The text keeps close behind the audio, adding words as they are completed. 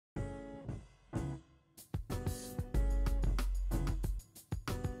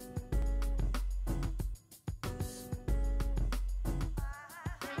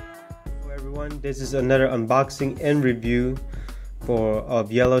everyone, this is another unboxing and review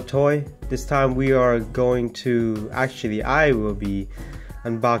of Yellow Toy. This time we are going to, I will be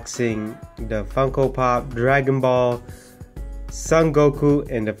unboxing the Funko Pop Dragon Ball Son Goku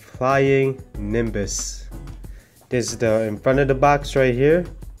and the Flying Nimbus. This is the in front of the box right here.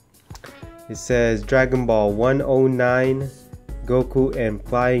 It says Dragon Ball 109 Goku and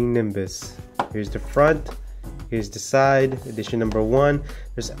Flying Nimbus. Here's the front. Here's the side, edition number 1.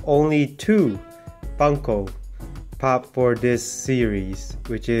 There's only 2 Funko Pop for this series,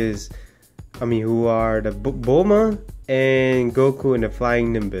 which is, who are the Bulma and Goku and the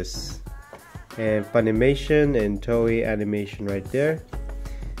Flying Nimbus. And Funimation and Toei Animation right there.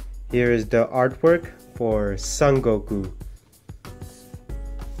 Here is the artwork for Son Goku.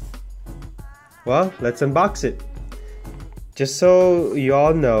 Well, let's unbox it. Just so you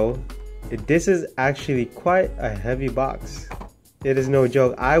all know, this is actually quite a heavy box. It is no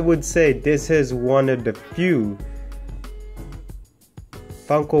joke. I would say this is one of the few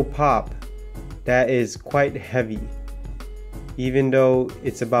Funko Pop that is quite heavy. Even though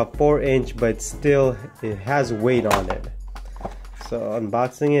it's about 4-inch, but still it has weight on it. So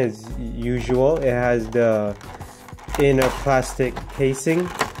unboxing as usual. It has the inner plastic casing.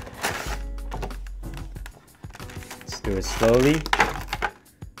 Let's do it slowly.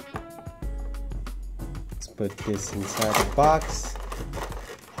 Put this inside the box.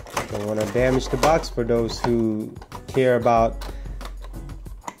 Don't want to damage the box for those who care about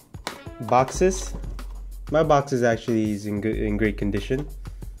boxes. My box is actually in great condition.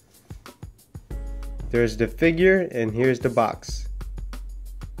 There's the figure and here's the box.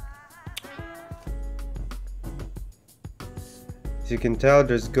 As you can tell,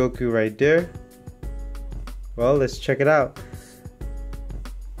 there's Goku right there. Well, let's check it out.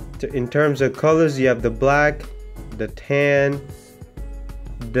 In terms of colors, you have the black, the tan,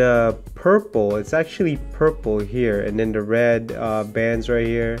 the purple. It's actually purple here, and then the red bands right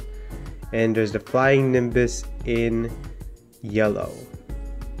here. And there's the Flying Nimbus in yellow.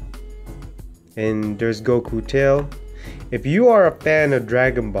 And there's Goku tail. If you are a fan of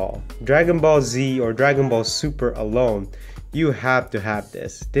Dragon Ball Z, or Dragon Ball Super alone, you have to have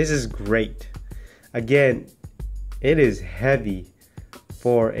this. This is great. Again, it is heavy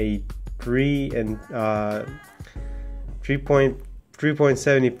for a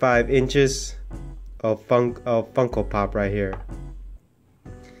 3.75 inches of Funko Pop right here.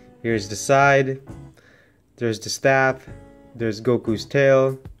 Here's the side. There's the staff. There's Goku's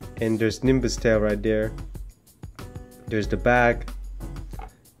tail, and there's Nimbus tail right there. There's the back,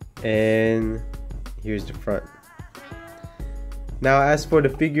 and here's the front. Now, as for the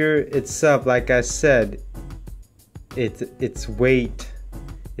figure itself, like I said, its weight.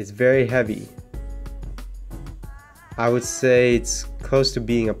 It's very heavy. I would say it's close to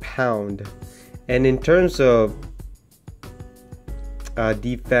being a pound. And in terms of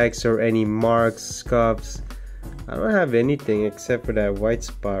defects or any marks, scuffs, I don't have anything except for that white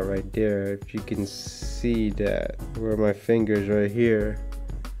spot right there. If you can see that, where my fingers right here.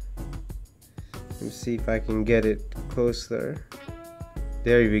 Let me see if I can get it closer.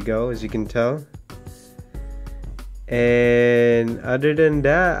 There we go, as you can tell. And other than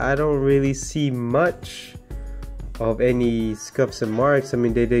that, I don't really see much of any scuffs and marks.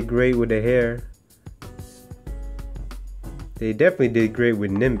 They did great with the hair. They definitely did great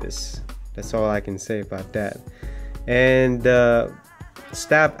with Nimbus. That's all I can say about that. And the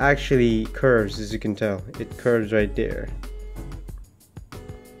staff actually curves, as you can tell. It curves right there.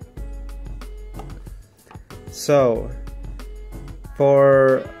 So,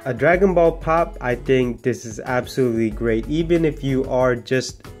 for a Dragon Ball Pop, I think this is absolutely great. Even if you are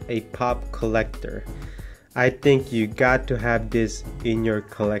just a Pop collector, I think you got to have this in your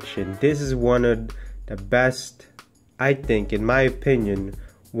collection. This is one of the best, I think, in my opinion,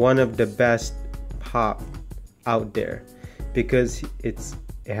 one of the best Pop out there. Because it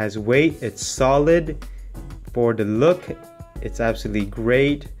has weight, it's solid. For the look, it's absolutely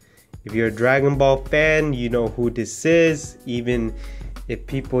great. If you're a Dragon Ball fan, you know who this is. Even if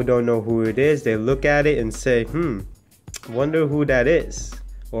people don't know who it is, they look at it and say, wonder who that is,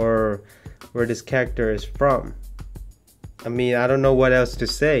 or where this character is from. I don't know what else to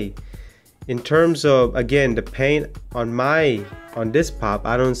say. In terms of, again, the paint on this Pop,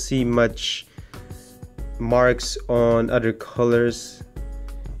 I don't see much marks on other colors.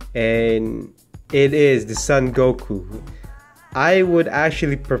 And it is the Son Goku. I would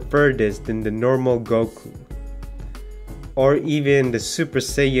actually prefer this than the normal Goku, or even the Super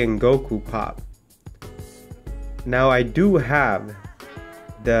Saiyan Goku Pop. Now, I do have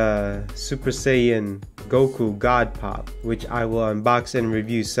the Super Saiyan Goku God Pop, which I will unbox and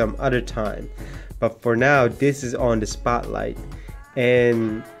review some other time. But for now, this is on the spotlight,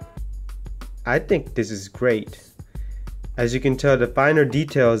 and I think this is great. As you can tell, the finer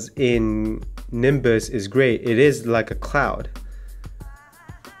details in Nimbus is great. It is like a cloud.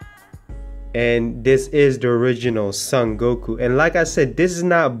 And this is the original Son Goku. And like I said, this is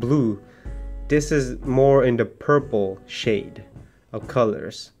not blue. This is more in the purple shade of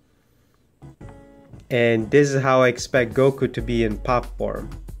colors. And this is how I expect Goku to be in pop form.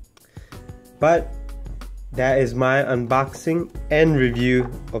 But that is my unboxing and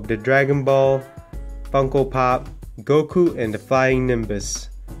review of the Dragon Ball Funko Pop Goku and the Flying Nimbus.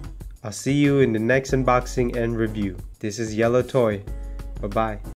 I'll see you in the next unboxing and review. This is Yellow Toy. Bye-bye.